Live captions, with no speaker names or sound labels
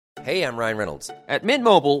Hey, I'm Ryan Reynolds. At Mint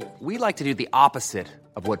Mobile, we like to do the opposite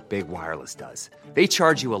of what Big Wireless does. They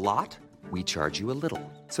charge you a lot, we charge you a little.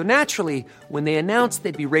 So naturally, when they announced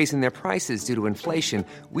they'd be raising their prices due to inflation,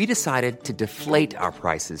 we decided to deflate our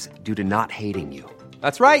prices due to not hating you.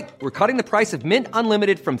 That's right. We're cutting the price of Mint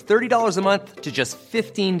Unlimited from $30 a month to just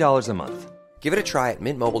 $15 a month. Give it a try at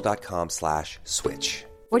mintmobile.com/switch.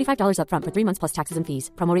 $45 up front for 3 months plus taxes and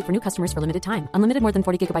fees. Promo rate for new customers for limited time. Unlimited more than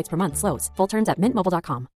 40 gigabytes per month. Slows full terms at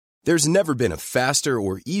mintmobile.com. There's never been a faster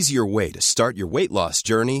or easier way to start your weight loss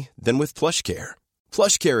journey than with PlushCare.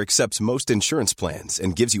 PlushCare accepts most insurance plans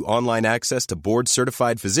and gives you online access to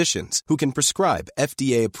board-certified physicians who can prescribe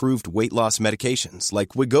FDA-approved weight loss medications like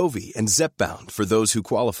Wegovy and Zepbound for those who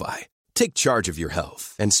qualify. Take charge of your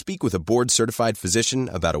health and speak with a board-certified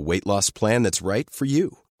physician about a weight loss plan that's right for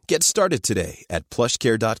you. Get started today at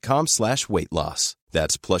plushcare.com/weight loss.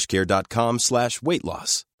 That's plushcare.com/weight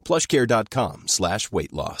loss.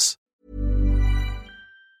 plushcare.com/weight loss.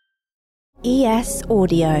 ES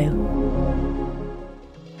Audio.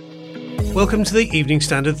 Welcome to the Evening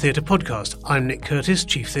Standard Theatre Podcast. I'm Nick Curtis,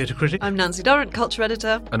 Chief Theatre Critic. I'm Nancy Durrant, Culture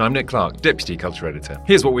Editor. And I'm Nick Clark, Deputy Culture Editor.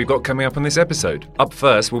 Here's what we've got coming up on this episode. Up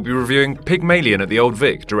first, we'll be reviewing Pygmalion at the Old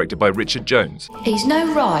Vic, directed by Richard Jones. He's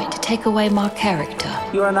no right to take away my character.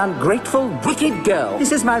 You're an ungrateful, wicked girl.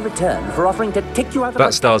 This is my return for offering to take you out of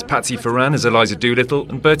That stars Patsy Ferran as Eliza Doolittle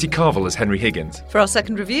and Bertie Carvel as Henry Higgins. For our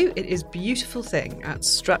second review, it is Beautiful Thing at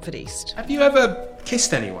Stratford East. Have you ever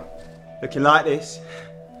kissed anyone? Looking like this?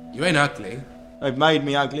 You ain't ugly. They've made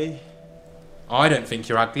me ugly. I don't think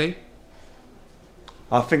you're ugly.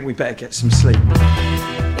 I think we better get some sleep.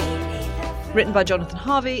 Written by Jonathan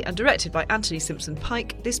Harvey and directed by Anthony Simpson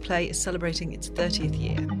Pike, this play is celebrating its 30th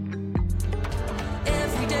year.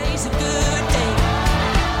 Every day's a good day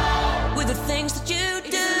with the things that you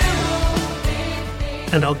do.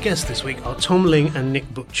 And our guests this week are Tom Ling and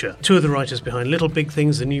Nick Butcher, two of the writers behind Little Big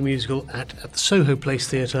Things, the new musical at the Soho Place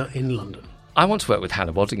Theatre in London. I want to work with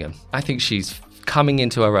Hannah Waddingham. I think she's coming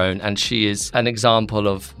into her own, and she is an example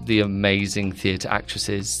of the amazing theatre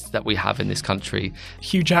actresses that we have in this country.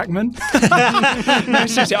 Hugh Jackman. No,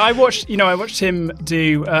 seriously, I watched him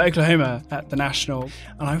do Oklahoma at the National,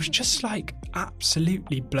 and I was just like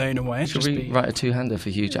absolutely blown away. Should we write a two-hander for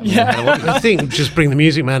Hugh Jackman? Yeah. I think just bring the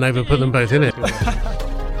Music Man over, put them both in it.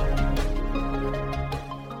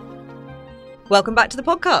 Welcome back to the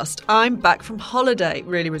podcast. I'm back from holiday.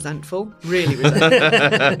 Really resentful.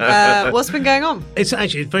 What's been going on? It's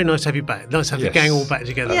very nice to have you back. Nice to have the gang all back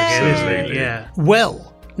together again, isn't it? Yeah.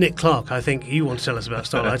 Well, Nick Clark, I think you want to tell us about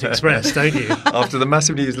Starlight Express, don't you? After the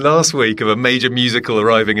massive news last week of a major musical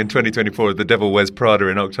arriving in 2024, The Devil Wears Prada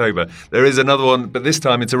in October, there is another one, but this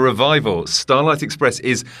time it's a revival. Starlight Express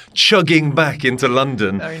is chugging back into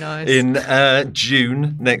London. Very nice. In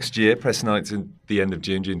June next year. Press night's at the end of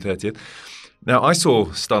June 30th. Now, I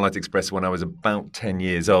saw Starlight Express when I was about 10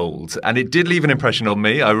 years old, and it did leave an impression on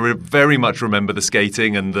me. I very much remember the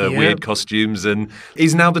skating and the weird costumes, and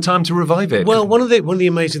is now the time to revive it? Well, one of the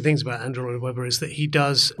amazing things about Andrew Lloyd Webber is that he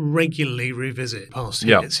does regularly revisit past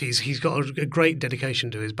hits. He's got a great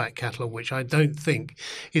dedication to his back catalogue, which I don't think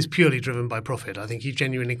is purely driven by profit. I think he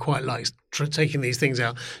genuinely quite likes taking these things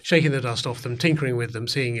out, shaking the dust off them, tinkering with them,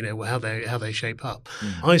 seeing how they shape up.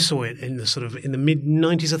 I saw it in the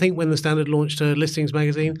mid-90s, I think, when the Standard launched Listings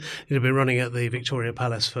magazine. It had been running at the Victoria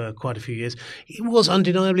Palace for quite a few years. It was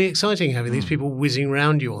undeniably exciting having these people whizzing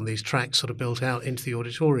around you on these tracks sort of built out into the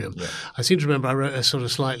auditorium. Yeah. I seem to remember I wrote a sort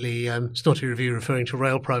of slightly snotty review referring to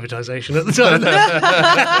rail privatisation at the time.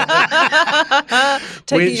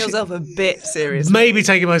 Taking yourself a bit seriously. Maybe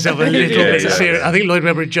taking myself a little bit serious. I think Lloyd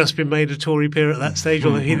Webber had just been made a Tory peer at that stage,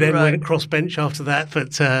 although he then went crossbench after that.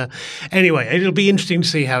 But anyway, it'll be interesting to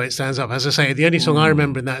see how it stands up. As I say, the only song I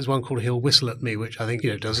remember in that is one called He'll Whistle at Me, which I think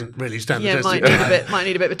doesn't really stand the test. Might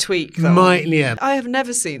need a bit of a tweak. I have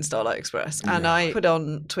never seen Starlight Express, and I put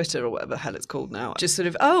on Twitter or whatever the hell it's called now, just sort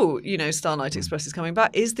of, Starlight Express is coming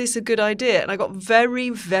back. Is this a good idea? And I got very,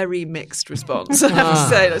 very mixed response. I have to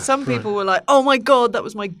say, some people were like, "Oh my God, that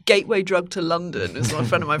was my gateway drug to London," as one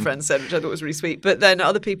friend of my friend said, which I thought was really sweet. But then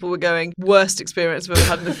other people were going, "Worst experience I've ever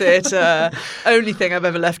had in the theatre. Only thing I've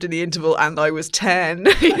ever left in the interval, and I was 10."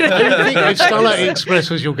 I think if Starlight Express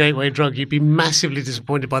was your gateway drug, you'd be massively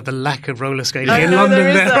disappointed by the lack of roller skating in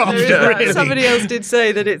London thereafter. Really. Somebody else did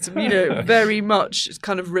say that it's very much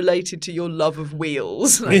kind of related to your love of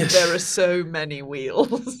wheels. Yes. There are so many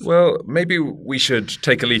wheels. Well, maybe we should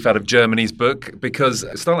take a leaf out of Germany's book, because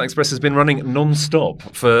Starlight Express has been running non-stop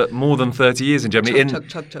for more than 30 years in Germany. In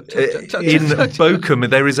Bochum,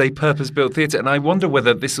 there is a purpose-built theatre, and I wonder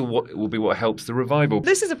whether this will be what helps the revival.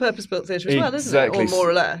 This is a purpose-built theatre as well, isn't it? Or more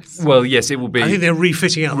or less. Well, yes, it will be. I think they're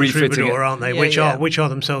refitting out the Troubadour, aren't they? Which are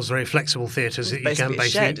themselves very flexible theatres that you can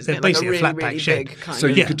basically. They're basically a flat pack shed. So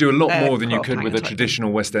you could do a lot more than you could with a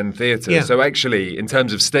traditional West End theatre. Yeah. So actually, in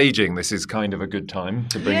terms of staging, this is kind of a good time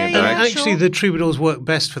to bring it back. Actually, the Troubadours work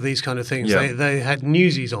best for these kind of things. Yeah. They had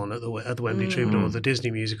Newsies on at the Wembley Troubadour, the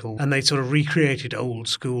Disney musical, and they sort of recreated old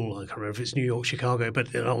school. I can't remember if it's New York, Chicago,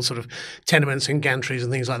 but old sort of tenements and gantries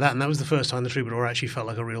and things like that. And that was the first time the Troubadour actually felt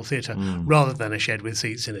like a real theatre, rather than a shed with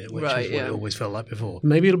seats in it, which is what it always felt like before.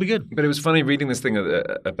 Maybe it'll be good. But it was funny reading this thing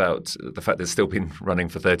about the fact that it's still been running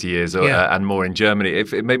for 30 years and more in Germany.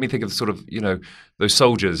 It made me think of sort of, those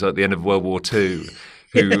soldiers at the end of World War II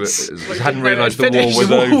who hadn't realised the war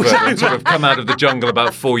was over and sort of come out of the jungle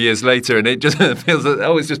about 4 years later, and it just feels that,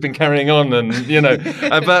 it's just been carrying on, and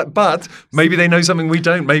but maybe they know something we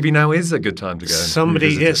don't. Maybe now is a good time to go.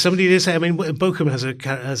 Somebody did say. I mean, Bochum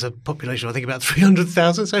has a population, I think, about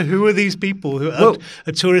 300,000. So who are these people? Who are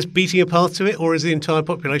tourists beating a path to it, or is the entire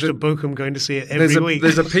population of Bochum going to see it every week?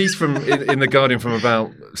 There's a piece from in the Guardian from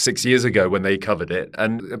about 6 years ago when they covered it,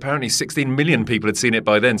 and apparently 16 million people had seen it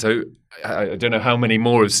by then. So I don't know how many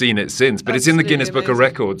more have seen it since, but it's in the Guinness Book of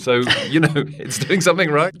Records, so it's doing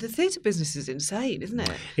something right. The theatre business is insane, isn't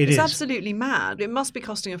it? It's absolutely mad. It must be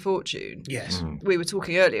costing a fortune. Yes. We were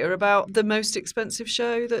talking earlier about the most expensive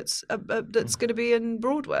show that's going to be in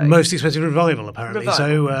Broadway. Most expensive revival, apparently.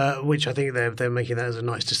 So, which I think they're making that as a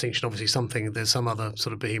nice distinction. Obviously, there's some other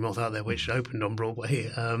sort of behemoth out there which opened on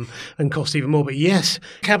Broadway and cost even more. But yes,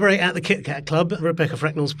 Cabaret at the Kit Kat Club, Rebecca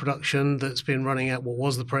Frecknell's production that's been running at what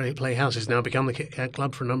was the Playhouse, has now become the Kit Kat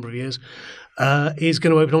Club for a number of years, is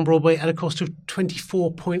going to open on Broadway at a cost of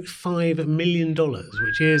 $24.5 million,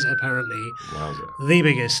 which is apparently the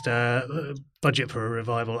biggest budget for a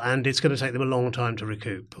revival, and it's going to take them a long time to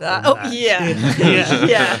recoup.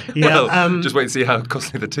 Yeah. Well, just wait and see how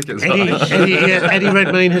costly the tickets are. Eddie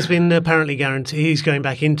Redmayne has been apparently guaranteed he's going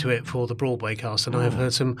back into it for the Broadway cast, and I've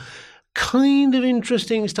heard some kind of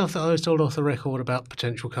interesting stuff that I was told off the record about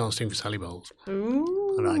potential casting for Sally Bowles.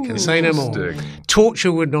 Ooh. And I can say no more.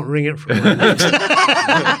 Torture would not ring it from my lips.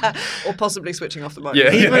 Or possibly switching off the mic.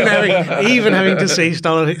 Even having to see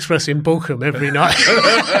Starlight Express in Bochum every night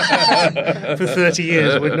for 30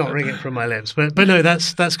 years would not ring it from my lips. But no,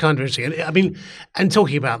 that's kind of interesting. I mean, and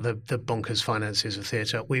talking about the bonkers finances of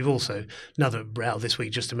theatre, we've also, another row this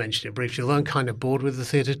week, just to mention it briefly, although I'm kind of bored with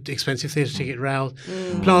the expensive theatre ticket row.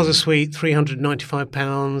 Plaza Suite,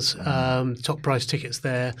 £395, top price tickets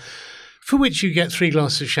there, for which you get 3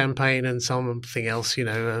 glasses of champagne and something else,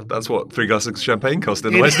 That's what 3 glasses of champagne cost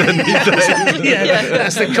in the West End these days.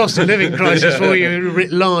 That's the cost of living crisis for you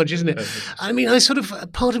writ large, isn't it? I mean,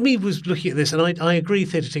 part of me was looking at this, and I agree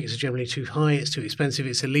theatre tickets are generally too high, it's too expensive,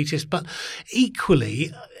 it's elitist, but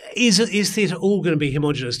equally, is theatre all going to be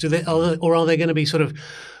homogenous? Or are they going to be sort of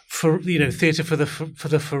theatre for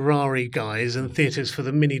the Ferrari guys and theatres for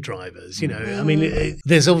the Mini drivers? I mean,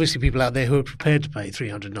 there's obviously people out there who are prepared to pay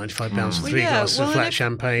 £395 for 3 glasses of flat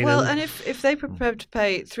champagne. And if they're prepared to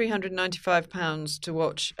pay £395 to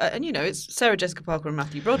watch, and it's Sarah Jessica Parker and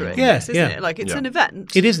Matthew Broderick, isn't it? Like it's an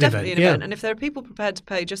event. It is definitely an event. And if there are people prepared to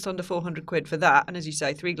pay just under £400 for that, and as you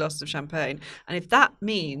say, 3 glasses of champagne, and if that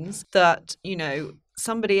means that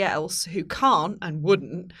somebody else who can't and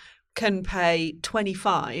wouldn't can pay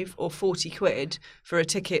 25 or 40 quid for a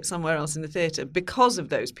ticket somewhere else in the theatre because of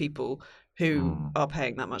those people who are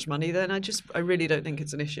paying that much money, then I really don't think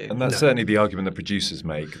it's an issue. And that's certainly the argument that producers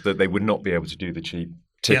make, that they would not be able to do the cheap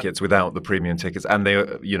tickets without the premium tickets. And they,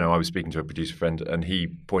 I was speaking to a producer friend, and he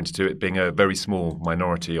pointed to it being a very small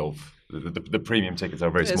minority of the premium tickets are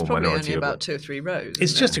a very small minority. It's probably only about 2 or 3 rows.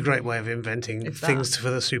 It's just a great way of inventing things for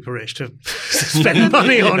the super rich to spend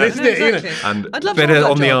money on, isn't it? Exactly. And I'd love better to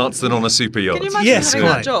have on that the job. arts than on a super yacht. Can you imagine having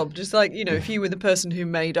that job? Just like, if you were the person who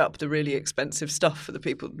made up the really expensive stuff for the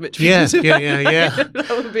rich people. That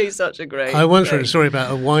would be such a great I once read a story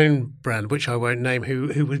about a wine brand, which I won't name,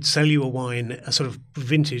 who would sell you a wine, a sort of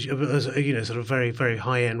vintage, sort of very, very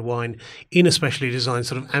high-end wine in a specially designed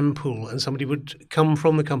sort of ampoule, and somebody would come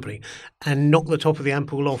from the company and knock the top of the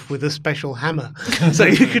ampoule off with a special hammer so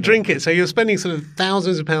you could drink it. So you're spending sort of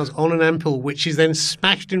thousands of pounds on an ampoule which is then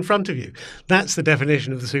smashed in front of you. That's the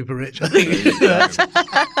definition of the super rich, I think.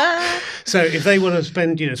 So if they want to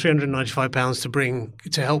spend,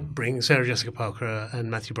 £395 to help bring Sarah Jessica Parker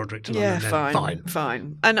and Matthew Broderick to London, then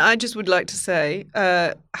fine. And I just would like to say,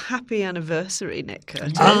 happy anniversary, Nick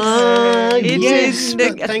Curtis. It is the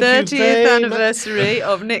 30th anniversary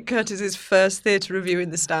of Nick Curtis's first theatre review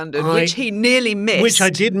in the Standard, which he nearly missed. Which I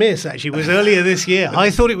did miss, actually. It was earlier this year. I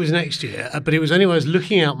thought it was next year, but it was only when I was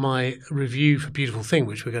looking at my review for Beautiful Thing,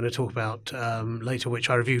 which we're going to talk about later, which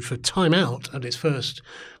I reviewed for Time Out at its first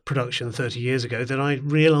production 30 years ago, that I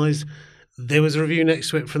realised there was a review next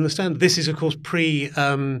to it from the Standard. This is, of course,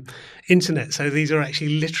 pre-internet, so these are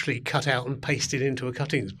actually literally cut out and pasted into a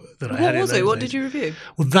cuttings book that I had. What was it? What did you review?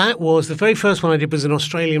 Well, that was the very first one I did was an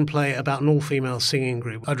Australian play about an all-female singing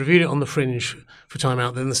group. I'd reviewed it on the Fringe for Time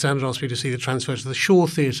Out. Then the Standard asked me to see the transfer to the Shaw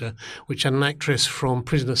Theatre, which had an actress from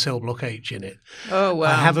Prisoner Cell Block H in it. Oh, wow.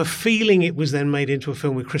 I have a feeling it was then made into a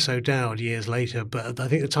film with Chris O'Dowd years later, but I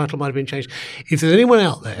think the title might have been changed. If there's anyone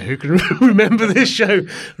out there who can remember this show,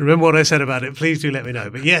 remember what I said about it, please do let me know.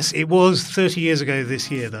 But yes, it was 30 years ago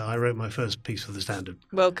this year that I wrote my first piece for the Standard.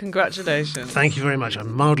 Well, congratulations. Thank you very much.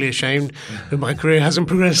 I'm mildly ashamed that my career hasn't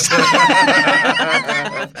progressed.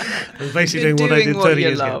 I'm basically doing what I did 30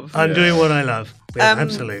 years ago. I'm doing what I love. Yeah,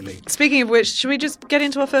 absolutely. Speaking of which, should we just get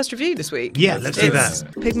into our first review this week? Yeah, let's do that.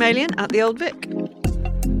 Pygmalion at the Old Vic.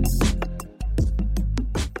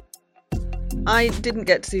 I didn't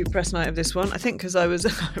get to see the press night of this one, I think because I was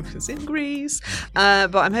in Greece,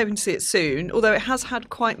 but I'm hoping to see it soon, although it has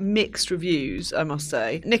had quite mixed reviews, I must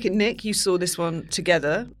say. Nick and Nick, you saw this one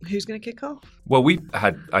together. Who's going to kick off? Well, we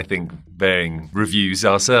had, I think, varying reviews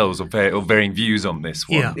ourselves or varying views on this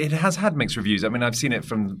one. Yeah. It has had mixed reviews. I mean, I've seen it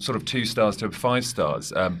from sort of 2 stars to 5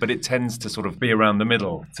 stars, but it tends to sort of be around the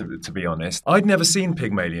middle, to be honest. I'd never seen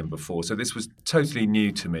Pygmalion before, so this was totally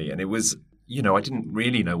new to me, and it was... I didn't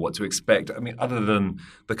really know what to expect. I mean, other than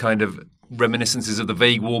the kind of reminiscences of the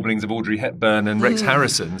vague warblings of Audrey Hepburn and Rex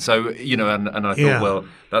Harrison. So, and I thought, well,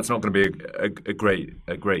 that's not going to be a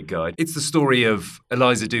great guide. It's the story of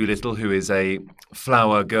Eliza Doolittle, who is a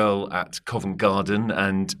flower girl at Covent Garden.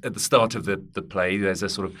 And at the start of the play, there's a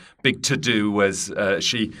sort of big to-do as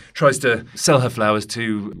she tries to sell her flowers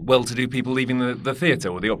to well-to-do people leaving the theatre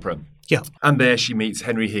or the opera. Yeah. And there she meets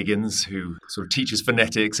Henry Higgins, who sort of teaches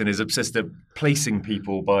phonetics and is obsessed at placing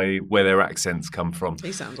people by where their accents come from.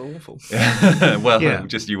 He sounds awful. Well,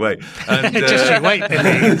 just you wait. And, just you wait.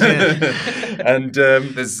 And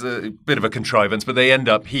there's a bit of a contrivance, but they end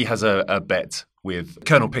up, he has a bet with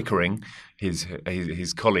Colonel Pickering, his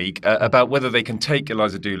colleague, about whether they can take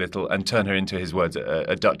Eliza Doolittle and turn her into, his words,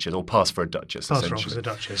 a duchess, or pass for a duchess, Pass essentially. her off as a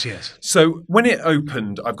duchess, yes. So when it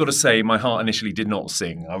opened, I've got to say, my heart initially did not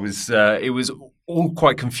sing. It was all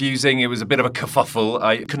quite confusing. It was a bit of a kerfuffle.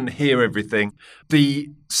 I couldn't hear everything. The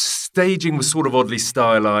staging was sort of oddly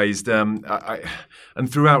stylized, and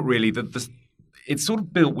throughout, really, it's sort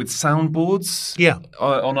of built with soundboards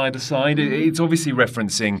on either side. It's obviously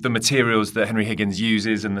referencing the materials that Henry Higgins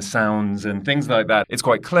uses and the sounds and things like that. It's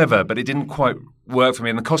quite clever, but it didn't quite work for me.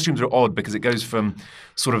 And the costumes are odd because it goes from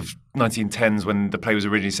sort of 1910s when the play was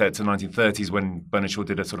originally set to 1930s when Bernard Shaw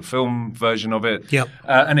did a sort of film version of it. Yep.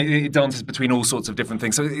 And it dances between all sorts of different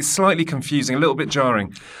things. So it's slightly confusing, a little bit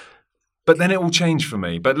jarring. But then it all changed for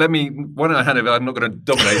me. But why don't I hand it? I'm not going to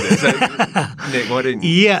dominate this. Nick, why didn't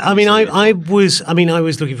you? Yeah, I mean, I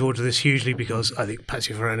was looking forward to this hugely because I think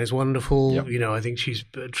Patsy Ferran is wonderful. Yep. I think she's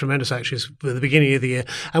a tremendous actress at the beginning of the year.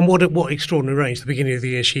 And what extraordinary range. At the beginning of the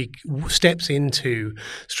year, she steps into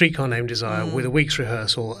Streetcar Named Desire with a week's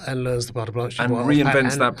rehearsal and learns the part of Blanche and Dubois.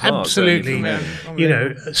 Reinvents that part. Absolutely,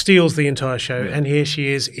 steals the entire show. Yeah. And here she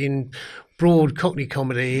is in broad Cockney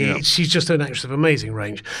comedy. Yep. She's just an actress of amazing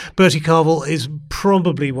range. Bertie Carvel is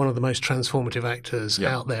probably one of the most transformative actors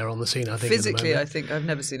out there on the scene, I think. Physically, I think I've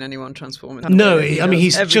never seen anyone transform. No, I mean,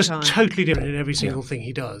 he's just totally different in every single thing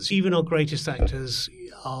he does. Even our greatest actors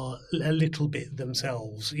are a little bit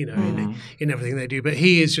themselves, in everything they do. But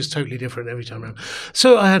he is just totally different every time around.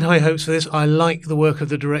 So I had high hopes for this. I like the work of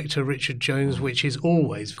the director, Richard Jones, which is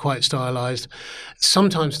always quite stylised.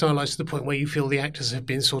 Sometimes stylised to the point where you feel the actors have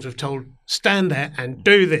been sort of told, stand there and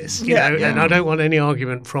do this, you know, and I don't want any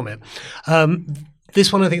argument from it.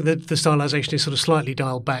 This one, I think that the stylisation is sort of slightly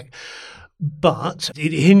dialed back. But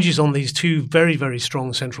it hinges on these two very, very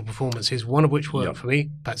strong central performances, one of which worked for me,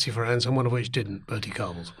 Patsy Ferran's, and one of which didn't, Bertie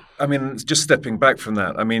Carvel's. I mean, just stepping back from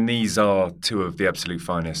that, I mean, these are two of the absolute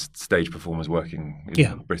finest stage performers working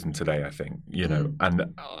in Britain today, I think,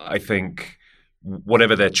 and I think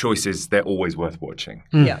whatever their choice is, they're always worth watching.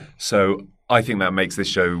 Yeah. So I think that makes this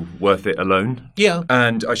show worth it alone. Yeah.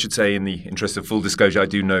 And I should say, in the interest of full disclosure, I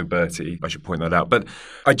do know Bertie. I should point that out. But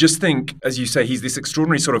I just think, as you say, he's this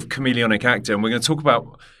extraordinary sort of chameleonic actor. And we're going to talk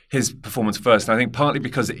about his performance first. And I think partly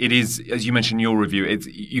because it is, as you mentioned in your review,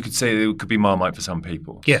 you could say it could be Marmite for some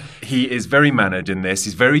people. Yeah. He is very mannered in this.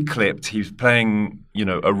 He's very clipped. He's playing,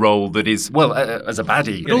 a role that is, as a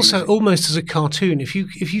baddie. But also almost as a cartoon. If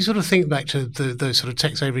you sort of think back to those sort of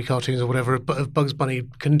Tex Avery cartoons or whatever of Bugs Bunny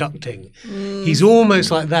conducting, he's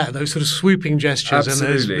almost like that, those sort of swooping gestures.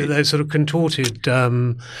 Absolutely. And those sort of contorted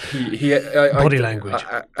body language.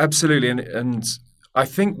 Absolutely. And I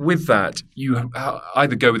think with that, you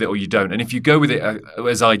either go with it or you don't. And if you go with it,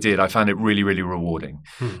 as I did, I found it really, really rewarding.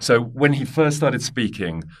 So when he first started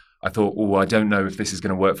speaking, I thought, I don't know if this is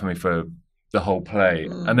going to work for me for the whole play.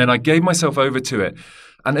 And then I gave myself over to it.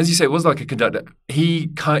 And as you say, it was like a conductor. He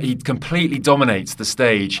completely dominates the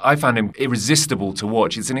stage. I found him irresistible to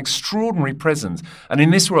watch. It's an extraordinary presence. And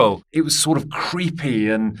in this role, it was sort of creepy.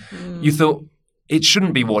 And you thought, it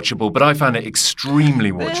shouldn't be watchable, but I found it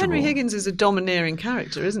extremely watchable. Henry Higgins is a domineering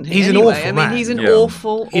character, isn't he? He's an awful man. He's an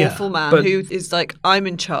awful man who is like, I'm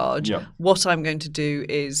in charge. Yeah. What I'm going to do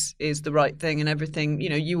is the right thing, and everything.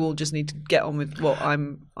 You all just need to get on with what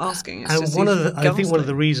I'm asking. I think one of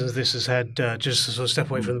the reasons this has had, just to sort of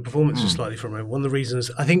step away from the performance just slightly for a moment, one of the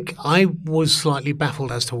reasons I think I was slightly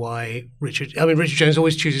baffled as to why Richard Jones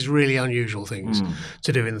always chooses really unusual things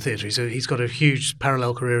to do in the theatre. So he's got a huge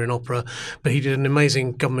parallel career in opera, but he did an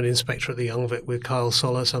amazing government inspector at the Young Vic with Kyle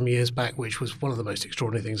Soller some years back, which was one of the most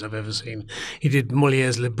extraordinary things I've ever seen. He did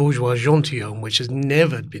Molière's Le Bourgeois Gentilhomme, which has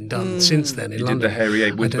never been done since then in London. Did the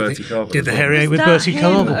Harriet with Bertie Carvel. Did the Harriet with Bertie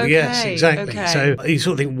Carvel, Okay, yes, exactly. okay. So you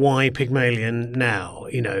sort of think, why Pygmalion now?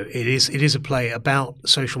 It is a play about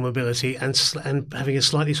social mobility and having a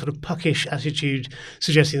slightly sort of puckish attitude,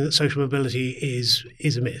 suggesting that social mobility is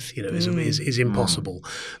a myth, is impossible.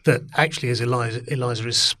 That actually, as Eliza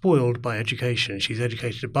is spoiled by education, she's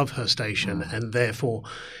educated above her station and therefore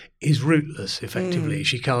is rootless, effectively.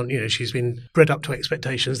 She can't, she's been bred up to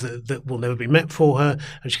expectations that will never be met for her,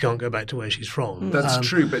 and she can't go back to where she's from. That's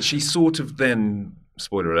true, but she sort of then,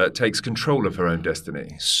 spoiler alert, takes control of her own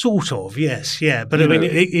destiny. Sort of, yes, yeah. But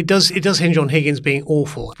it does hinge on Higgins being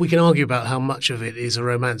awful. We can argue about how much of it is a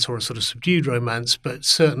romance or a sort of subdued romance, but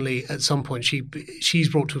certainly at some point she's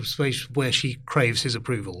brought to a space where she craves his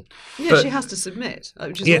approval. Yeah, she has to submit,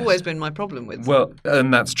 which has always been my problem with. Well,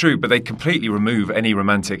 and that's true, but they completely remove any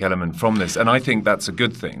romantic element from this, and I think that's a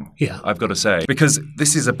good thing. Yeah, I've got to say, because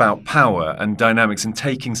this is about power and dynamics and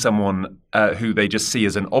taking someone who they just see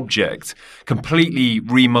as an object, completely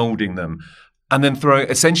remolding them, and then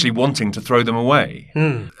essentially wanting to throw them away.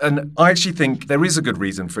 And I actually think there is a good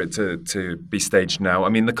reason for it to be staged now. I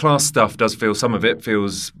mean, the class stuff some of it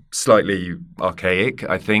feels slightly archaic,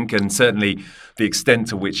 I think, and certainly the extent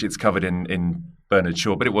to which it's covered in Bernard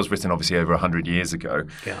Shaw, but it was written obviously over 100 years ago.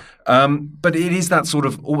 Yeah. But it is that sort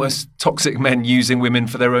of almost toxic men using women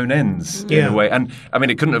for their own ends in a way. And I mean,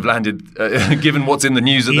 it couldn't have landed given what's in the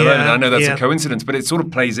news at the moment. I know that's a coincidence, but it sort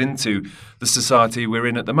of plays into the society we're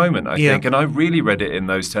in at the moment, I think. And I really read it in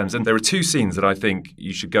those terms. And there are two scenes that I think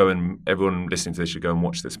you should go and everyone listening to this should go and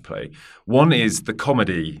watch this play. One is the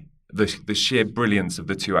comedy, the sheer brilliance of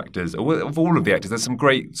the two actors, of all of the actors. There's some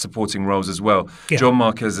great supporting roles as well. Yeah. John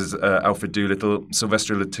Marquez as Alfred Doolittle,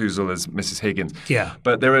 Sylvester Latouzal as Mrs. Higgins. Yeah.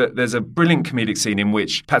 But there's a brilliant comedic scene in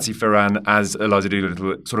which Patsy Ferran as Eliza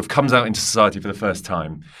Doolittle sort of comes out into society for the first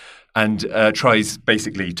time and tries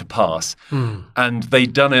basically to pass. And they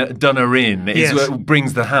done her in. Absolutely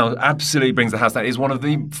brings the house down. It's one of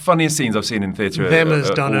the funniest scenes I've seen in theatre. Them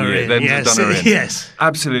has done her in. Yes.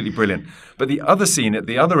 Absolutely brilliant. But the other scene at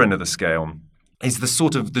the other end of the scale is the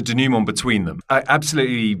sort of the denouement between them. I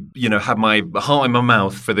absolutely, had my heart in my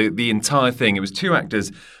mouth for the entire thing. It was two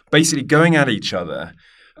actors basically going at each other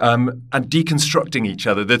and deconstructing each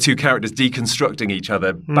other, the two characters deconstructing each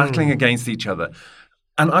other, battling against each other.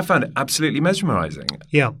 And I found it absolutely mesmerising.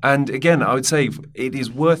 Yeah. And again, I would say it is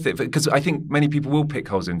worth it because I think many people will pick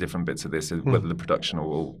holes in different bits of this, whether the production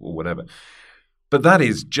or whatever. But that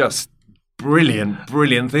is just brilliant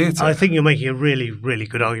theatre. I think you're making a really, really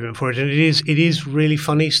good argument for it, and it is really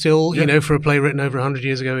funny still. Yeah. For a play written over 100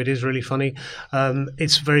 years ago, it is really funny.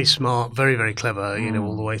 It's very smart, very, very clever.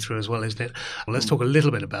 All the way through as well, isn't it? Well, let's talk a little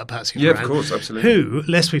bit about Patsy Ferran. Yeah, of course, absolutely. Who,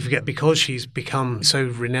 lest we forget, because she's become so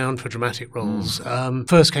renowned for dramatic roles,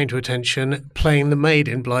 first came to attention playing the maid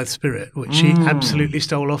in Blithe Spirit, which she absolutely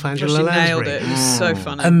stole off Angela Lansbury. Nailed it. It was so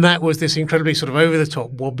funny, and that was this incredibly sort of over the top,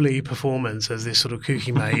 wobbly performance as this sort of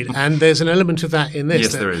kooky maid. And there's an element of that in this.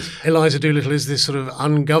 Yes, there is. Eliza Doolittle is this sort of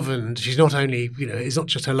ungoverned. She's not only, it's not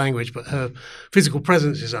just her language, but her physical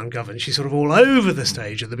presence is ungoverned. She's sort of all over the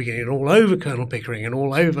stage at the beginning, and all over Colonel Pickering, and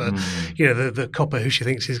all over, the copper who she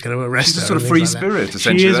thinks is going to arrest her. She's a sort of free spirit,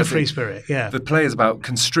 essentially. She is a free spirit, yeah. The play is about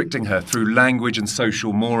constricting her through language and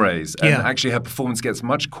social mores, and actually her performance gets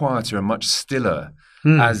much quieter and much stiller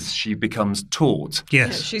as she becomes taught.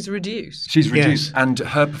 Yes. Yeah, she's reduced. And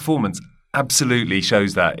her performance absolutely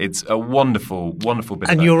shows that. It's a wonderful, wonderful bit.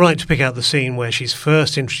 And you're right to pick out the scene where she's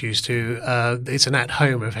first introduced to, it's an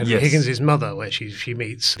at-home of Henry Higgins' mother, where she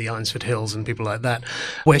meets the Eynsford Hills and people like that,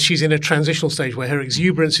 where she's in a transitional stage where her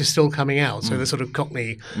exuberance is still coming out. So the sort of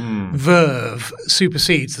Cockney verve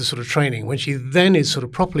supersedes the sort of training. When she then is sort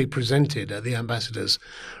of properly presented at the ambassador's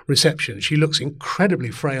reception, she looks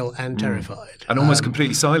incredibly frail and terrified. And almost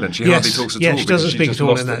completely silent. She hardly talks at all. Yeah, she doesn't speak at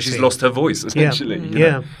all in that scene. She's lost her voice, essentially.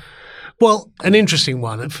 Yeah. Well, an interesting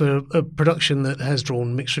one for a production that has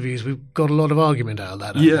drawn mixed reviews. We've got a lot of argument out of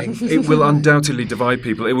that, I think. It will undoubtedly divide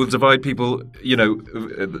people. It will divide people,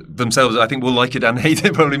 themselves. I think will like it and hate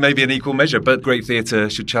it, probably maybe in equal measure. But great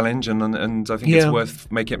theatre should challenge, and I think it's worth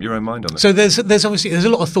making up your own mind on it. So there's obviously a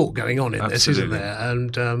lot of thought going on in this, isn't there?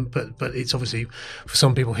 And but it's obviously for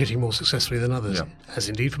some people hitting more successfully than others, as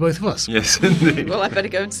indeed for both of us. Yes, indeed. Well, I better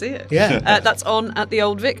go and see it. Yeah, that's on at the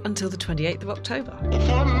Old Vic until the 28th of October.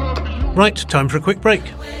 Right, time for a quick break.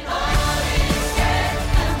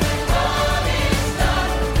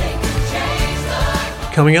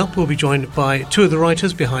 Coming up, we'll be joined by two of the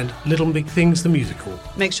writers behind Little Big Things, the musical.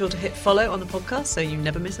 Make sure to hit follow on the podcast so you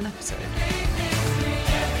never miss an episode.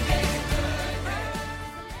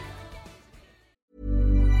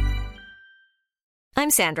 I'm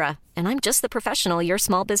Sandra, and I'm just the professional your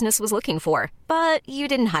small business was looking for. But you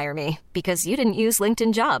didn't hire me because you didn't use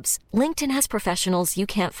LinkedIn Jobs. LinkedIn has professionals you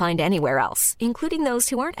can't find anywhere else, including those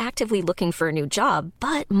who aren't actively looking for a new job,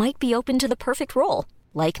 but might be open to the perfect role,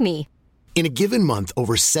 like me. In a given month,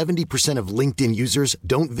 over 70% of LinkedIn users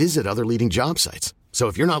don't visit other leading job sites. So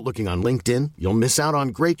if you're not looking on LinkedIn, you'll miss out on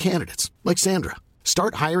great candidates, like Sandra.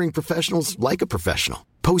 Start hiring professionals like a professional.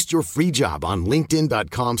 Post your free job on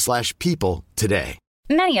linkedin.com/people today.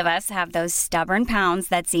 Many of us have those stubborn pounds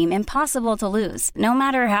that seem impossible to lose, no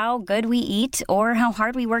matter how good we eat or how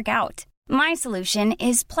hard we work out. My solution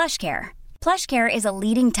is PlushCare. PlushCare is a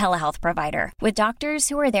leading telehealth provider with doctors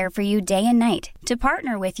who are there for you day and night to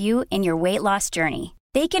partner with you in your weight loss journey.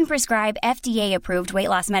 They can prescribe FDA-approved weight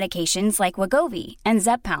loss medications like Wegovy and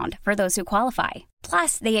Zepbound for those who qualify.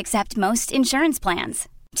 Plus, they accept most insurance plans.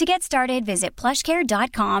 To get started, visit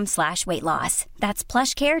plushcare.com/weightloss. That's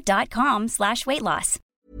plushcare.com/weightloss.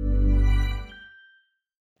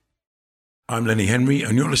 I'm Lenny Henry,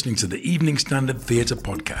 and you're listening to the Evening Standard Theatre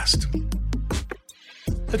Podcast.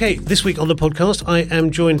 Okay, this week on the podcast, I am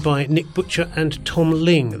joined by Nick Butcher and Tom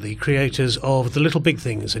Ling, the creators of The Little Big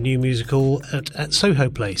Things, a new musical at Soho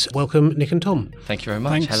Place. Welcome, Nick and Tom. Thank you very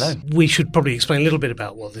much. Thanks. Hello. We should probably explain a little bit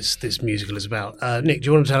about what this musical is about. Nick, do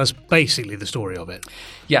you want to tell us basically the story of it?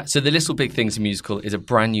 Yeah, so The Little Big Things musical is a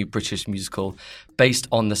brand new British musical based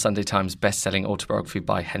on the Sunday Times best-selling autobiography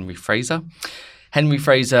by Henry Fraser. Henry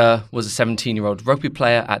Fraser was a 17-year-old rugby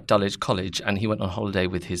player at Dulwich College, and he went on holiday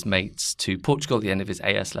with his mates to Portugal at the end of his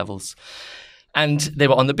AS levels. And they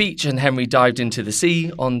were on the beach, and Henry dived into the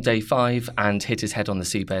sea on day 5 and hit his head on the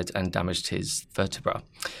seabed and damaged his vertebra.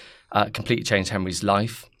 Completely changed Henry's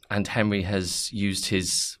life, and Henry has used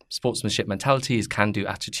his sportsmanship mentality, his can-do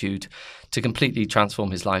attitude, to completely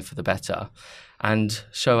transform his life for the better and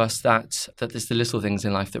show us that there's the little things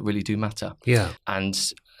in life that really do matter. Yeah. And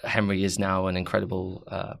Henry is now an incredible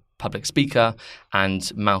public speaker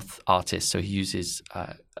and mouth artist. So he uses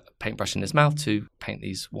a paintbrush in his mouth to paint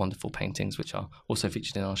these wonderful paintings, which are also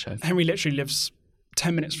featured in our show. Henry literally lives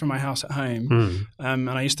 10 minutes from my house at home. And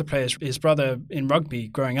I used to play his brother in rugby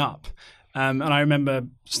growing up. And I remember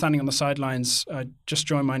standing on the sidelines. I just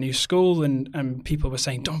joined my new school, and people were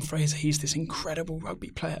saying, Don Fraser, he's this incredible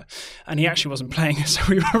rugby player. And he actually wasn't playing, so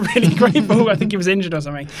we were really grateful. I think he was injured or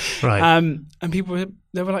something. Right. And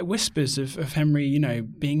there were like whispers of Henry,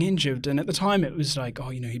 being injured. And at the time it was like,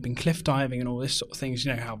 he'd been cliff diving and all this sort of things,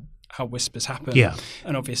 how whispers happen. Yeah.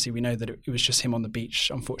 And obviously we know that it was just him on the beach,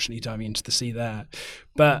 unfortunately diving into the sea there.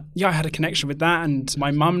 But yeah, I had a connection with that, and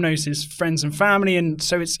my mum knows his friends and family, and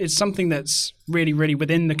so it's something that's really, really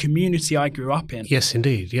within the community I grew up in. Yes,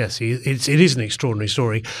 indeed. Yes, it is an extraordinary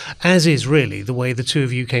story, as is really the way the two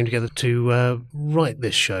of you came together to write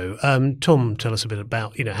this show. Tom, tell us a bit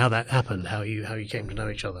about how that happened, how you came to know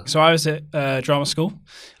each other. So I was at drama school,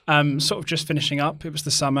 sort of just finishing up. It was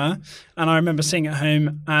the summer, and I remember sitting at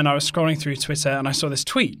home, and I was scrolling through Twitter, and I saw this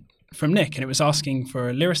tweet from Nick, and it was asking for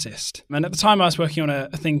a lyricist. And at the time I was working on a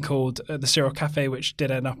thing called the Cyril Cafe, which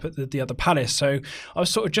did end up at the other Palace. So I was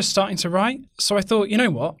sort of just starting to write. So I thought, you know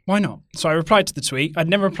what, why not? So I replied to the tweet. I'd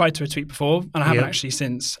never replied to a tweet before, and I haven't actually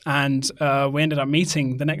since. And we ended up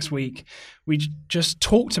meeting the next week. We just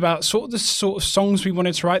talked about the sort of songs we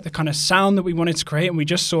wanted to write, the kind of sound that we wanted to create, and we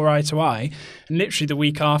just saw eye to eye. And literally the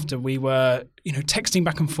week after, we were, texting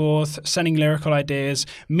back and forth, sending lyrical ideas,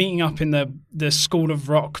 meeting up in the School of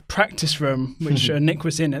Rock practice room, which Nick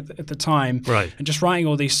was in at the time, right, and just writing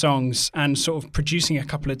all these songs and sort of producing a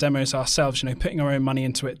couple of demos ourselves, putting our own money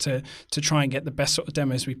into it to try and get the best sort of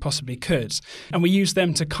demos we possibly could. And we used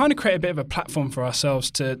them to kind of create a bit of a platform for ourselves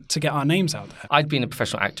to get our names out there. I'd been a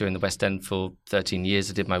professional actor in the West End for 13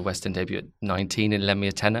 years. I did my West End debut at 19 and lent me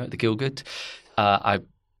a tenor at the Gielgud. I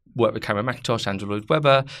worked with Cameron Mackintosh, Andrew Lloyd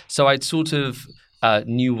Webber. So I'd sort of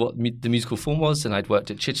knew what the musical form was, and I'd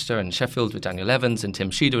worked at Chichester and Sheffield with Daniel Evans and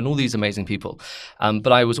Tim Sheeder and all these amazing people.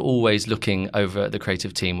 But I was always looking over at the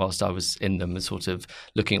creative team whilst I was in them and sort of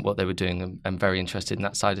looking at what they were doing and very interested in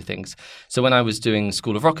that side of things. So when I was doing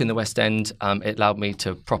School of Rock in the West End, it allowed me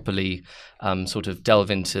to properly sort of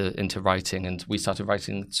delve into writing, and we started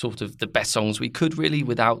writing sort of the best songs we could, really,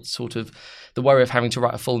 without sort of the worry of having to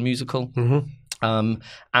write a full musical. Mm-hmm.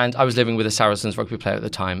 And I was living with a Saracens rugby player at the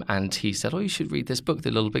time, and he said, you should read this book, The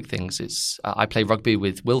Little Big Things. I play rugby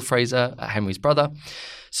with Will Fraser, Henry's brother.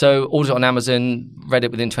 So ordered it on Amazon, read it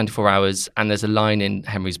within 24 hours, and there's a line in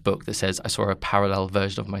Henry's book that says, I saw a parallel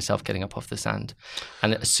version of myself getting up off the sand.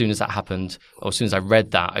 And as soon as that happened, or as soon as I read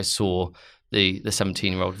that, I saw the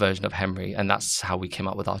 17-year-old version of Henry, and that's how we came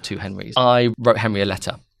up with our two Henrys. I wrote Henry a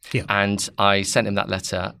letter, and I sent him that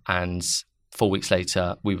letter, and 4 weeks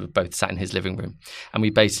later, we were both sat in his living room, and we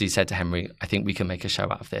basically said to Henry, I think we can make a show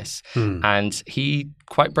out of this. And he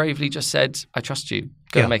quite bravely just said, I trust you.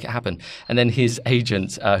 Go and make it happen. And then his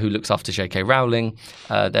agent, who looks after J.K. Rowling,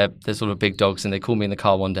 they're sort of big dogs, and they called me in the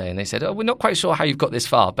car one day and they said, we're not quite sure how you've got this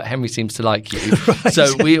far, but Henry seems to like you. Right.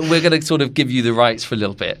 So we're going to sort of give you the rights for a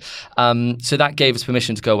little bit. So that gave us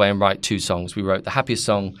permission to go away and write two songs. We wrote the happiest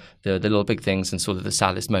song, the Little Big Things, and sort of the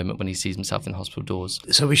saddest moment when he sees himself in hospital doors.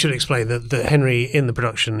 So we should explain that Henry in the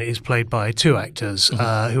production is played by two actors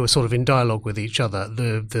who are sort of in dialogue with each other.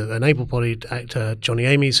 An able-bodied actor, Johnny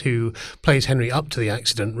Amies, who plays Henry up to the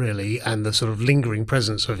accident, really, and the sort of lingering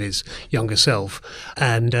presence of his younger self,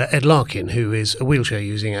 and Ed Larkin, who is a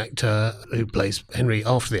wheelchair-using actor who plays Henry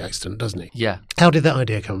after the accident, doesn't he? Yeah. How did that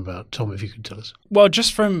idea come about, Tom, if you could tell us? Well,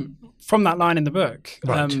 just from that line in the book,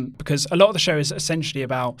 right. Because a lot of the show is essentially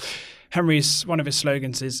about Henry's, one of his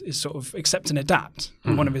slogans is sort of accept and adapt,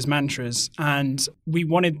 one of his mantras. And we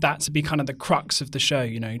wanted that to be kind of the crux of the show,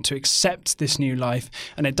 to accept this new life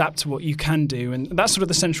and adapt to what you can do. And that's sort of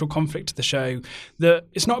the central conflict of the show, that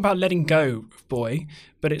it's not about letting go of Boy,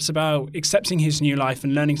 but it's about accepting his new life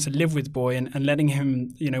and learning to live with Boy and letting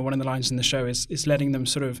him, one of the lines in the show is letting them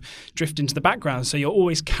sort of drift into the background. So you're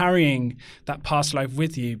always carrying that past life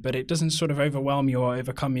with you, but it doesn't sort of overwhelm you or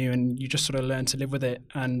overcome you, and you just sort of learn to live with it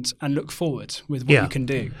and look forward with what you can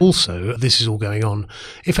do. Also, this is all going on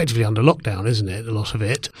effectively under lockdown, isn't it? A lot of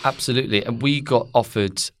it. Absolutely. And we got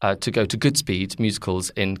offered to go to Goodspeed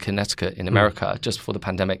musicals in Connecticut in America just before the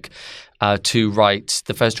pandemic. To write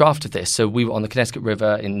the first draft of this. So we were on the Connecticut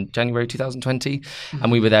River in January 2020,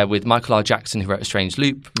 and we were there with Michael R. Jackson, who wrote A Strange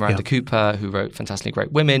Loop, Miranda Cooper, who wrote Fantastically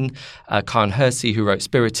Great Women, Karen Hersey, who wrote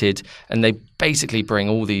Spirited, and they basically bring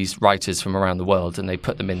all these writers from around the world and they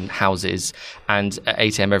put them in houses, and at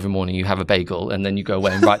 8 a.m. every morning you have a bagel, and then you go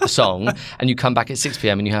away and write the song, and you come back at 6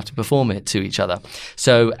 p.m. and you have to perform it to each other.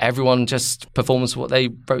 So everyone just performs what they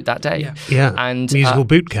wrote that day. And musical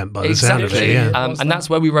boot camp by the sound of it. And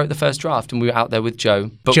that's where we wrote the first draft, and we were out there with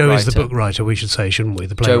Joe. Joe is the book writer, we should say, shouldn't we?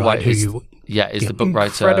 The playwright is the book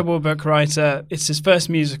writer. Incredible book writer. It's his first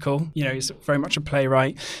musical. He's very much a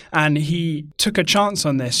playwright, and he took a chance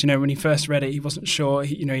on this. When he first read it, he wasn't sure.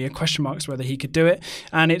 He had question marks whether he could do it,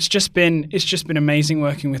 and it's just been amazing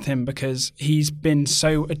working with him, because he's been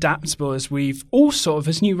so adaptable as we've all sort of,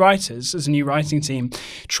 as new writers, as a new writing team,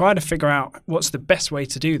 try to figure out what's the best way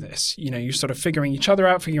to do this. You're sort of figuring each other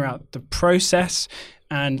out, figuring out the process.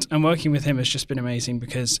 And working with him has just been amazing,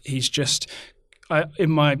 because he's just,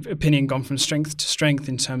 in my opinion, gone from strength to strength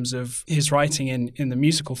in terms of his writing in the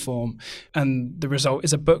musical form. And the result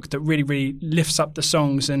is a book that really, really lifts up the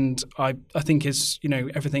songs. And I think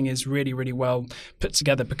everything is really, really well put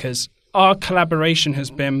together, because our collaboration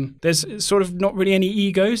has been, there's sort of not really any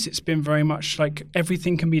egos. It's been very much like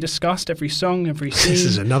everything can be discussed, every song, every scene. This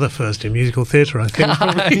is another first in musical theatre, I think.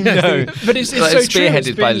 I know. But it's so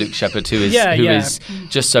spearheaded true. by Luke Shepherd, who is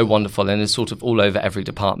just so wonderful and is sort of all over every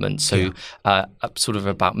department. So sort of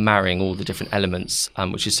about marrying all the different elements,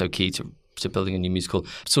 which is so key to building a new musical.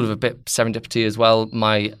 Sort of a bit serendipity as well.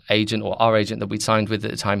 My agent, or our agent that we signed with at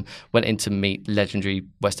the time, went in to meet legendary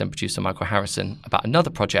West End producer Michael Harrison about another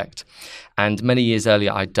project. And many years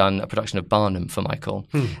earlier, I'd done a production of Barnum for Michael.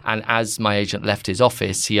 And as my agent left his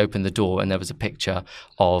office, he opened the door and there was a picture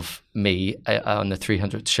of me on the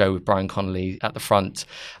 300th show with Brian Connolly at the front.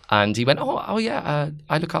 And he went, I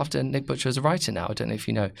look after Nick Butcher as a writer now. I don't know if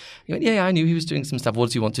you know. He went, I knew he was doing some stuff. What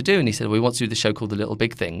does he want to do? And he said, well, he wants to do the show called The Little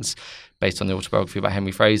Big Things, based on the autobiography about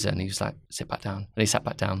Henry Fraser. And he was like, sit back down. And he sat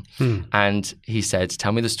back down. And he said,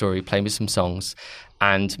 tell me the story, play me some songs.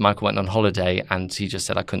 And Michael went on holiday and he just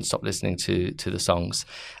said, I couldn't stop listening to the songs.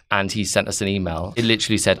 And he sent us an email. It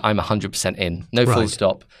literally said, I'm 100% in. No full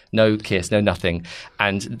stop, no kiss, no nothing.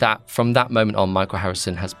 And that from that moment on, Michael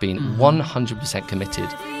Harrison has been 100% committed.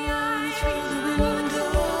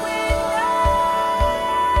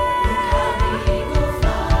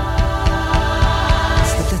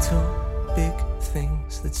 It's the little big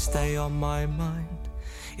things that stay on my mind.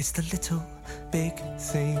 It's the little big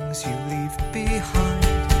things you leave behind.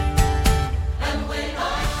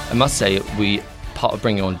 I must say, part of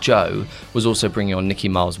bringing on Joe was also bringing on Nikki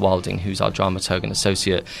Miles Wilding, who's our dramaturg and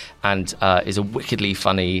associate, and is a wickedly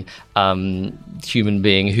funny human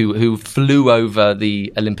being who flew over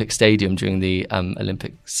the Olympic Stadium during the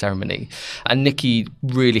Olympic ceremony. And Nikki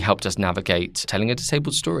really helped us navigate telling a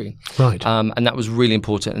disabled story. Right. And that was really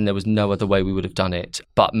important, and there was no other way we would have done it,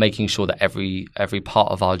 but making sure that every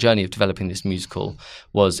part of our journey of developing this musical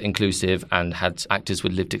was inclusive and had actors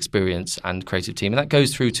with lived experience and creative team. And that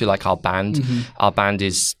goes through to like our band. Our band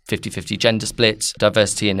is 50-50 gender split,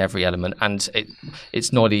 diversity in every element, and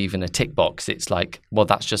it's not even a tick box. It's like, well,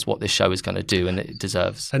 that's just what this show is going to do, and it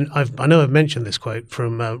deserves. And I know I've mentioned this quote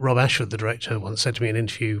from Rob Ashford, the director, once said to me in an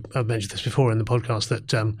interview, I've mentioned this before in the podcast,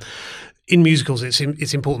 that in musicals it's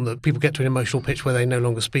important that people get to an emotional pitch where they no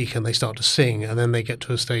longer speak and they start to sing, and then they get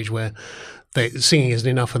to a stage where singing isn't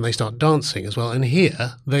enough and they start dancing as well. And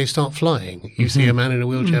here they start flying. You see a man in a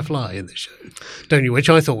wheelchair fly in this show, don't you? Which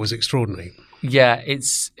I thought was extraordinary. Yeah,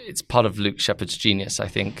 it's part of Luke Shepherd's genius, I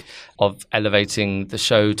think, of elevating the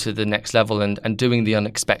show to the next level and doing the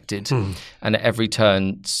unexpected. And at every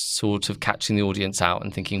turn, sort of catching the audience out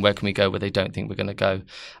and thinking, where can we go where they don't think we're going to go?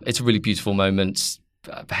 It's a really beautiful moment.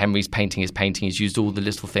 Henry's painting his painting. He's used all the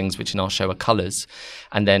little things which in our show are colours.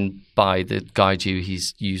 And then by the guide you,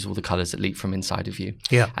 he's used all the colours that leap from inside of you.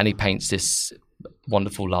 Yeah. And he paints this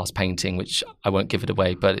wonderful last painting, which I won't give it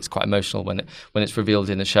away, but it's quite emotional when it's revealed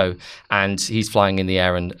in the show. And he's flying in the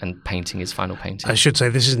air and painting his final painting. I should say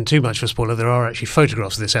this isn't too much of a spoiler. There are actually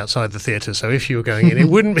photographs of this outside the theatre, so if you were going in, it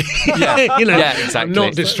wouldn't be, exactly.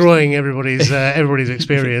 not destroying everybody's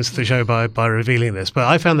experience of the show by revealing this. But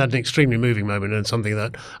I found that an extremely moving moment and something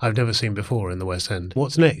that I've never seen before in the West End.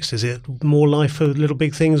 What's next? Is it more life for Little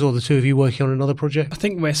Big Things, or the two of you working on another project? I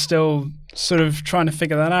think we're still sort of trying to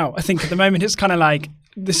figure that out. I think at the moment it's kind of like,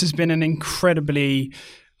 this has been an incredibly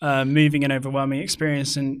moving and overwhelming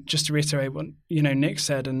experience. And just to reiterate what Nick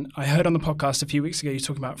said, and I heard on the podcast a few weeks ago you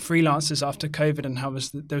talking about freelancers after COVID and how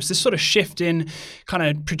there was this sort of shift in kind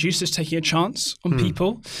of producers taking a chance on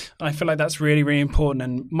people. And I feel like that's really, really important.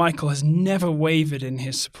 And Michael has never wavered in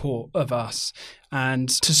his support of us. And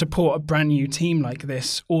to support a brand new team like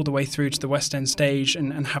this all the way through to the West End stage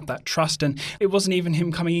and have that trust. And it wasn't even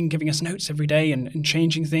him coming in, giving us notes every day and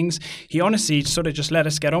changing things. He honestly sort of just let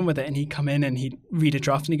us get on with it. And he'd come in and he'd read a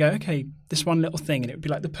draft and he'd go, okay, this one little thing. And it would be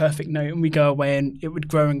like the perfect note. And we go away and it would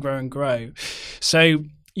grow and grow and grow. So,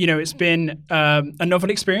 it's been a novel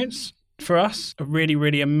experience for us, a really,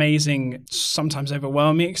 really amazing, sometimes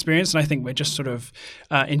overwhelming experience, and I think we're just sort of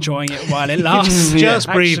enjoying it while it lasts.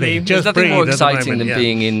 Breathing. There's nothing more exciting than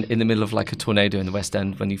being in the middle of like a tornado in the West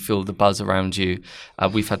End when you feel the buzz around you.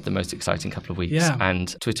 We've had the most exciting couple of weeks,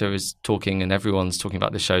 and Twitter is talking and everyone's talking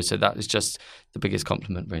about the show, so that is just the biggest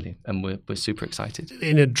compliment, really, and we're super excited.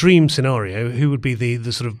 In a dream scenario, who would be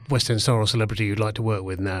the sort of West End star or celebrity you'd like to work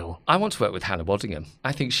with now? I want to work with Hannah Waddingham.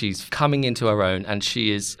 I think she's coming into her own, and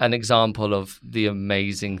she is an example of the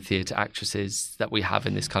amazing theatre actresses that we have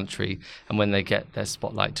in this country, and when they get their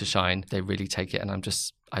spotlight to shine, they really take it, and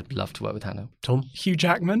I'd love to work with Hannah. Tom? Hugh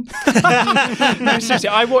Jackman. No, seriously,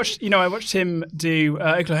 I watched him do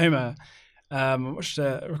Oklahoma, I watched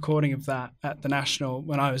a recording of that at the National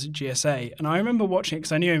when I was at GSA, and I remember watching it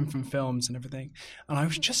because I knew him from films and everything, and I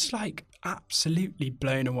was just like absolutely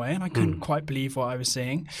blown away, and I couldn't quite believe what I was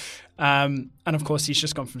seeing. And of course, he's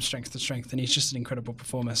just gone from strength to strength, and he's just an incredible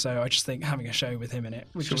performer. So I just think having a show with him in it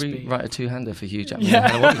would Should just we be write a two-hander for Hugh Jackman?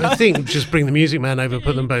 Yeah. I think just bring the Music Man over,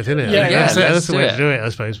 put them both in it. That's the way to do it, I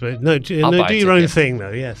suppose. But do your own thing,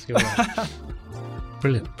 though. Yes, you're right.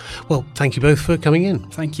 Brilliant. Well, thank you both for coming in.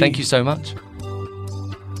 Thank you. Thank you so much.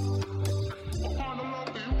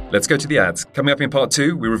 Let's go to the ads. Coming up in part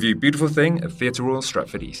 2, we review Beautiful Thing at Theatre Royal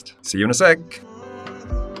Stratford East. See you in a sec.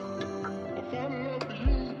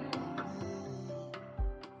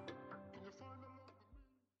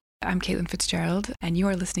 I'm Caitlin Fitzgerald, and you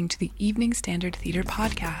are listening to the Evening Standard Theatre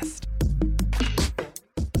Podcast.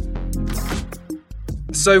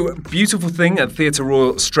 So, Beautiful Thing at Theatre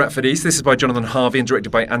Royal Stratford East. This is by Jonathan Harvey and directed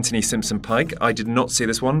by Anthony Simpson-Pike. I did not see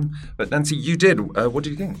this one, but Nancy, you did. What did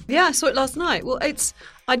you think? Yeah, I saw it last night. Well,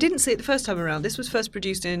 I didn't see it the first time around. This was first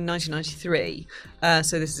produced in 1993.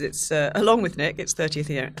 So this is its, along with Nick, its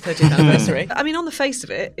 30th anniversary. I mean, on the face of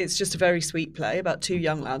it, it's just a very sweet play about two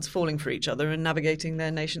young lads falling for each other and navigating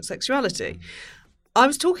their nascent sexuality. I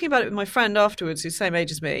was talking about it with my friend afterwards, who's the same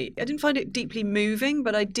age as me. I didn't find it deeply moving,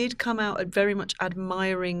 but I did come out very much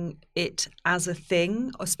admiring it as a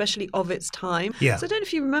thing, especially of its time. Yeah. So I don't know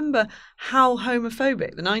if you remember how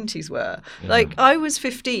homophobic the 90s were. Yeah. Like, I was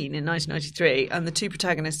 15 in 1993, and the two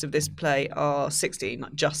protagonists of this play are 16,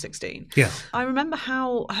 like just 16. Yeah. I remember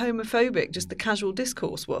how homophobic just the casual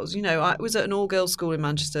discourse was. You know, I was at an all-girls school in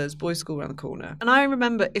Manchester, there's a boys' school around the corner. And I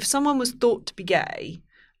remember if someone was thought to be gay,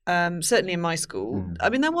 certainly in my school, I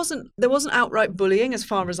mean, there wasn't outright bullying as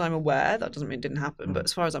far as I'm aware. That doesn't mean it didn't happen, but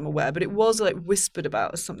as far as I'm aware, but it was like whispered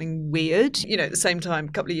about as something weird. You know, at the same time,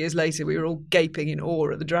 a couple of years later, we were all gaping in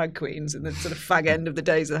awe at the drag queens and the sort of fag end of the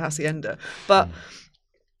days of the Hacienda. But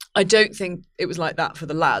I don't think it was like that for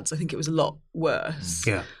the lads. I think it was a lot worse.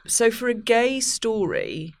 Yeah. So for a gay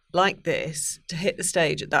story like this to hit the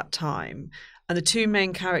stage at that time, and the two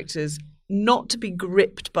main characters not to be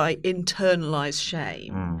gripped by internalized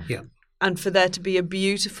shame. Yeah. And for there to be a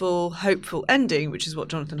beautiful, hopeful ending, which is what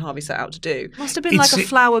Jonathan Harvey set out to do. Must have been like a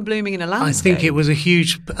flower blooming in a landscape. I think it was a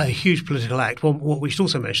huge political act. Well, what we should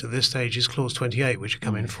also mention at this stage is Clause 28, which had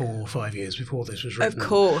come in 4 or 5 years before this was written. Of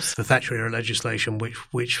course. The Thatcher era legislation,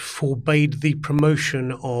 which forbade the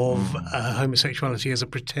promotion of homosexuality as a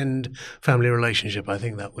pretend family relationship. I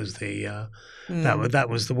think that was the that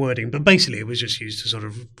was the wording. But basically, it was just used to sort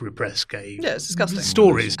of repress gay it's disgusting.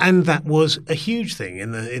 stories, and that was a huge thing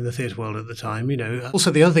in the theatre world at the time. You know.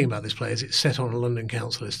 Also, the other thing about this play is it's set on a London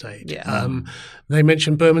council estate. Yeah. They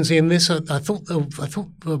mentioned Bermondsey in this. I thought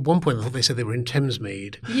at one point they said they were in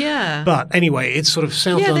Thamesmead. Yeah. But anyway, it's sort of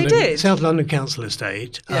South London council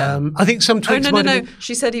estate. Yeah. I think some tweets No.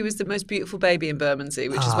 She said he was the most beautiful baby in Bermondsey,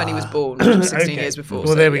 which is when he was born, which was 16 years before. Well,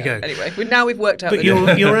 so, there we go. Anyway, now we've worked out. But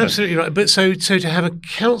you're absolutely right. But so to have a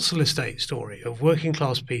council estate story of working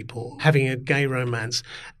class people having a gay romance,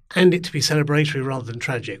 and it to be celebratory rather than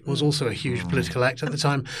tragic, was also a huge political act at the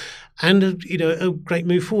time, and a great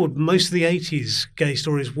move forward. Most of the 80s gay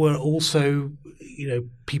stories were also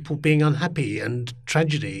people being unhappy and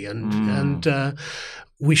tragedy, and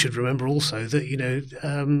we should remember also that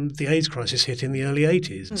the AIDS crisis hit in the early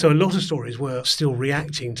 80s, so a lot of stories were still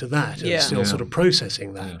reacting to that and still sort of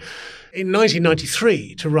processing that. In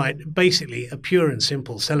 1993, to write basically a pure and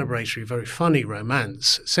simple, celebratory, very funny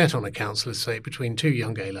romance set on a council estate between two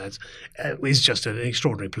young gay lads is just an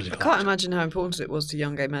extraordinary political act. I can't imagine how important it was to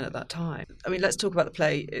young gay men at that time. I mean, let's talk about the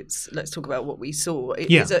play. Let's talk about what we saw.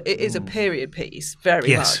 It is a period piece,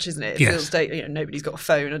 very much, isn't it? It feels nobody's got a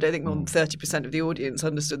phone. I don't think more than 30% of the audience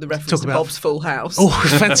understood the reference to Bob's Full House. Oh,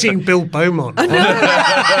 fancying Bill Beaumont. I know.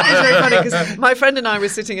 It's very funny because my friend and I were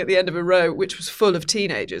sitting at the end of a row which was full of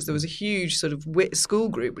teenagers. There was a huge sort of school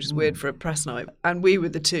group, which is weird for a press night, and we were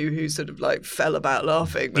the two who sort of like fell about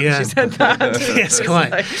laughing when she said that. Yes,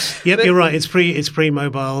 quite. You're right. It's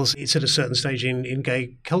pre-mobiles. It's at a certain stage in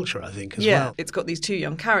gay culture, I think, as well. Yeah, it's got these two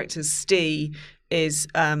young characters. Steve is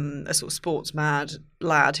a sort of sports mad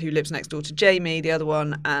lad who lives next door to Jamie, the other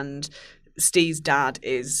one, and Steve's dad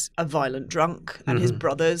is a violent drunk, and his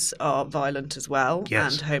brothers are violent as well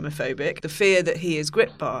and homophobic. The fear that he is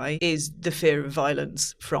gripped by is the fear of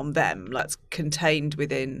violence from them. That's contained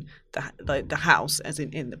within the house, as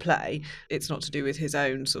in the play. It's not to do with his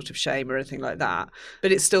own sort of shame or anything like that.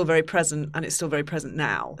 But it's still very present, and it's still very present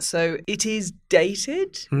now. So it is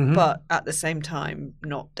dated, but at the same time,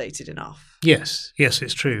 not dated enough. Yes,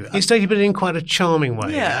 it's true. It's dated, but in quite a charming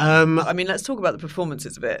way. Yeah. I mean, let's talk about the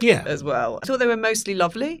performances a bit as well. I thought they were mostly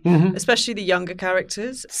lovely, especially the younger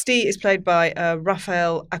characters. Steve is played by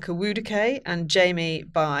Raphael Akawudike and Jamie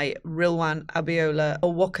by Rilwan Abiola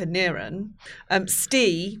Owokaniran.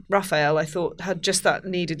 Raphael, I thought, had just that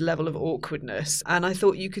needed level of awkwardness. And I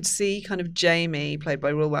thought you could see kind of Jamie, played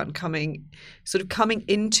by Rilwan, coming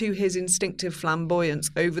into his instinctive flamboyance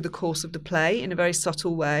over the course of the play in a very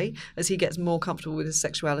subtle way as he gets more comfortable with his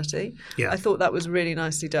sexuality. I thought that was really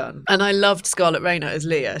nicely done. And I loved Scarlett Rayner as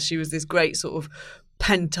Leah. She was this great sort of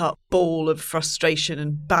pent-up ball of frustration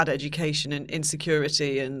and bad education and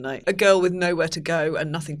insecurity, and like a girl with nowhere to go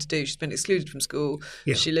and nothing to do. She's been excluded from school.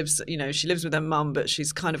 She lives with her mum, but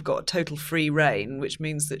she's kind of got a total free reign, which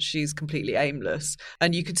means that she's completely aimless.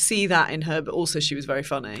 And you could see that in her, but also she was very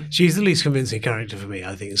funny. She's the least convincing character for me,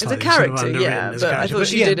 I think. It's a character, sort of but I thought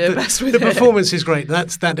she did her best with it. The performance is great.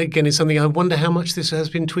 That again is something I wonder how much this has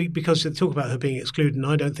been tweaked, because they talk about her being excluded, and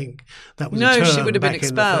I don't think that was a term she would have been back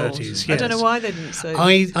expelled. In the 30s. I don't know why they didn't say.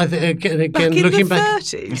 I think again back in looking the back.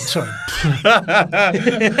 30s. Sorry.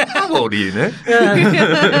 How old are you now?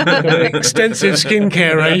 Extensive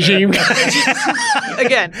skincare regime.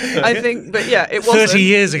 Again, I think, but yeah, it wasn't 30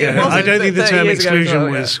 years ago. I don't think the term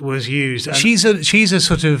exclusion was used. She's a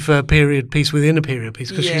sort of period piece within a period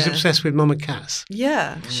piece, because she's obsessed with Mama Cass.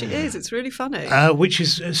 Yeah, she is. It's really funny. Which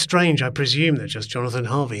is strange. I presume that just Jonathan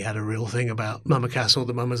Harvey had a real thing about Mama Cass, or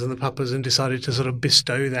the Mamas and the Papas, and decided to sort of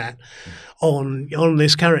bestow that on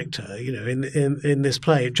this character, in this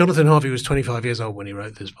play. Jonathan Harvey was 25 years old when he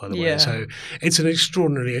wrote this, by the way. So it's an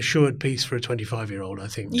extraordinarily assured piece for a 25-year-old, I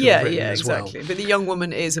think. Exactly. Well. But the young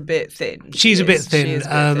woman is a bit thin. She's a bit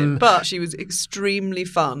thin. But she was extremely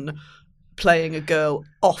fun playing a girl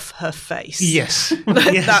off her face. Yes.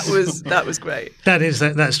 That was great.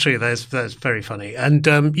 That's true. That's very funny. And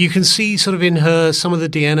you can see sort of in her some of the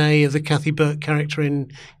DNA of the Kathy Burke character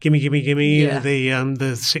in Gimme Gimme Gimme,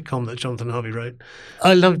 the sitcom that Jonathan Harvey wrote.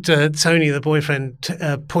 I loved Tony, the boyfriend,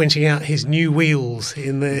 pointing out his new wheels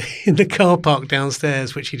in the car park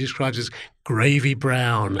downstairs, which he describes as gravy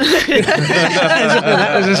brown.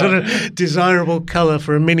 That was a sort of desirable colour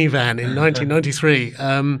for a minivan in 1993.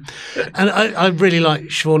 And I really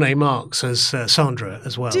like Siobhan Marks as Sandra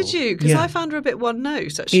as well. Did you? Because I found her a bit one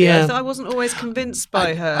note, actually. I wasn't always convinced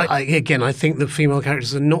by her. I think the female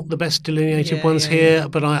characters are not the best delineated ones here,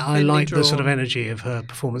 but I like the sort of energy of her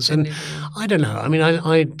performance. And I don't know. I mean,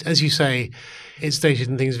 I as you say, it's dated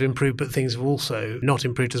and things have improved, but things have also not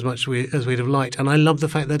improved as much as we'd have liked. And I love the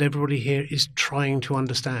fact that everybody here is trying to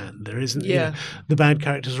understand. There isn't, the bad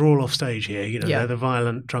characters are all off stage here. They're the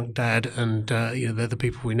violent drunk dad, and they're the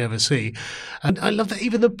people we never see. And I love that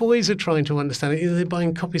even the boys are trying to understand it. They're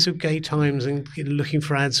buying copies of Gay Times and looking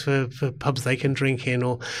for ads for pubs they can drink in,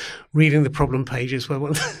 or reading the problem pages where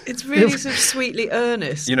one. It's really sort of sweetly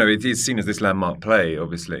earnest. It is seen as this landmark play,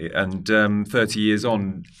 obviously, and 30 years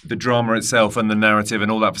on, the drama itself and the narrative and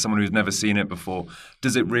all that, for someone who's never seen it before,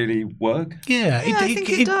 does it really work? I think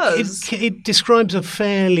it does. It describes a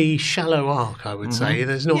fairly shallow arc, I would say.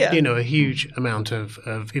 There's not, a huge amount of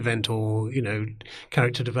event or,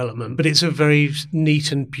 character development, but it's a very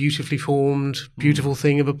neat and beautifully formed, beautiful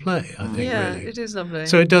thing of a play, I think, really. It is lovely.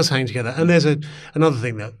 So it does hang together. And there's another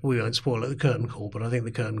thing that we won't spoil at the curtain call, but I think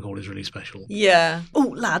the curtain call is really special. Yeah.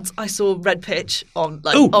 Oh, lads, I saw Red Pitch on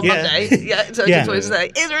Monday. So I just wanted to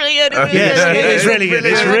say, it's really good. It's really good.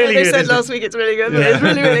 It's really good. They said last week it's really good, but it's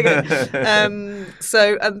really, really good.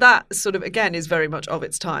 And that sort of, again, is very much of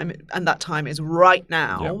its time, and that time is right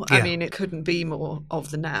now. I mean, it couldn't be more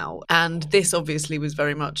of the now. And this obviously was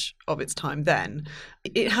very much of its time then.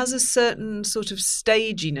 It has a certain sort of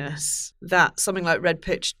staginess that something like Red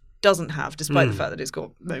Pitch doesn't have, despite the fact that it's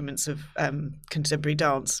got moments of contemporary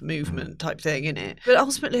dance movement type thing in it. But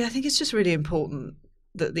ultimately, I think it's just really important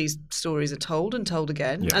that these stories are told and told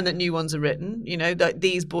again, and that new ones are written. That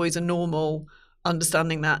these boys are normal.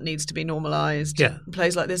 Understanding that needs to be normalised.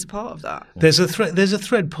 Plays like this are part of that. There's a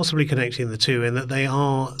thread possibly connecting the two, in that they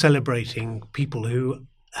are celebrating people who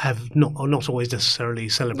are not always necessarily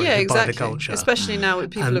celebrated by the culture. Especially now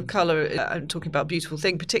with people of colour. I'm talking about Beautiful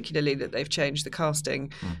Thing, particularly that they've changed the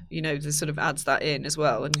casting. This sort of adds that in as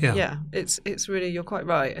well. And it's really, you're quite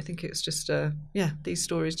right. I think it's just these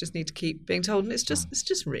stories just need to keep being told, and it's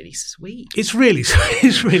just really sweet. It's really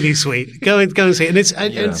sweet. Go and see it. And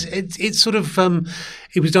it's sort of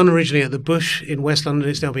it was done originally at the Bush in West London.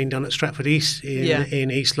 It's now being done at Stratford East in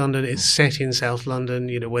East London. It's set in South London.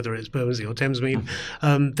 Whether it's Bermondsey or Thamesmead.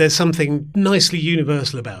 There's something nicely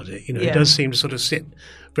universal about it. It does seem to sort of sit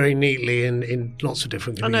very neatly in lots of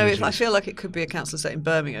different communities. I feel like it could be a council estate in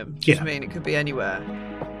Birmingham. Do you know what I mean? It could be anywhere.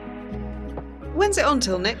 When's it on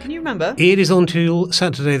till, Nick? Can you remember? It is on till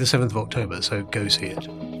Saturday the 7th of October, so go see it.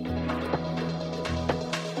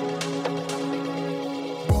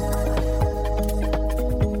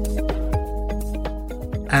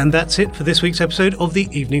 And that's it for this week's episode of the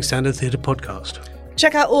Evening Standard Theatre Podcast.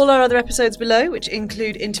 Check out all our other episodes below, which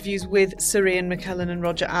include interviews with Sir Ian McKellen and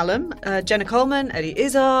Roger Allam, Jenna Coleman, Eddie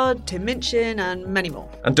Izzard, Tim Minchin, and many more.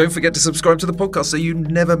 And don't forget to subscribe to the podcast so you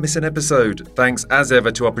never miss an episode. Thanks as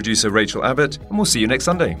ever to our producer Rachel Abbott, and we'll see you next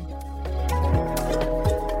Sunday.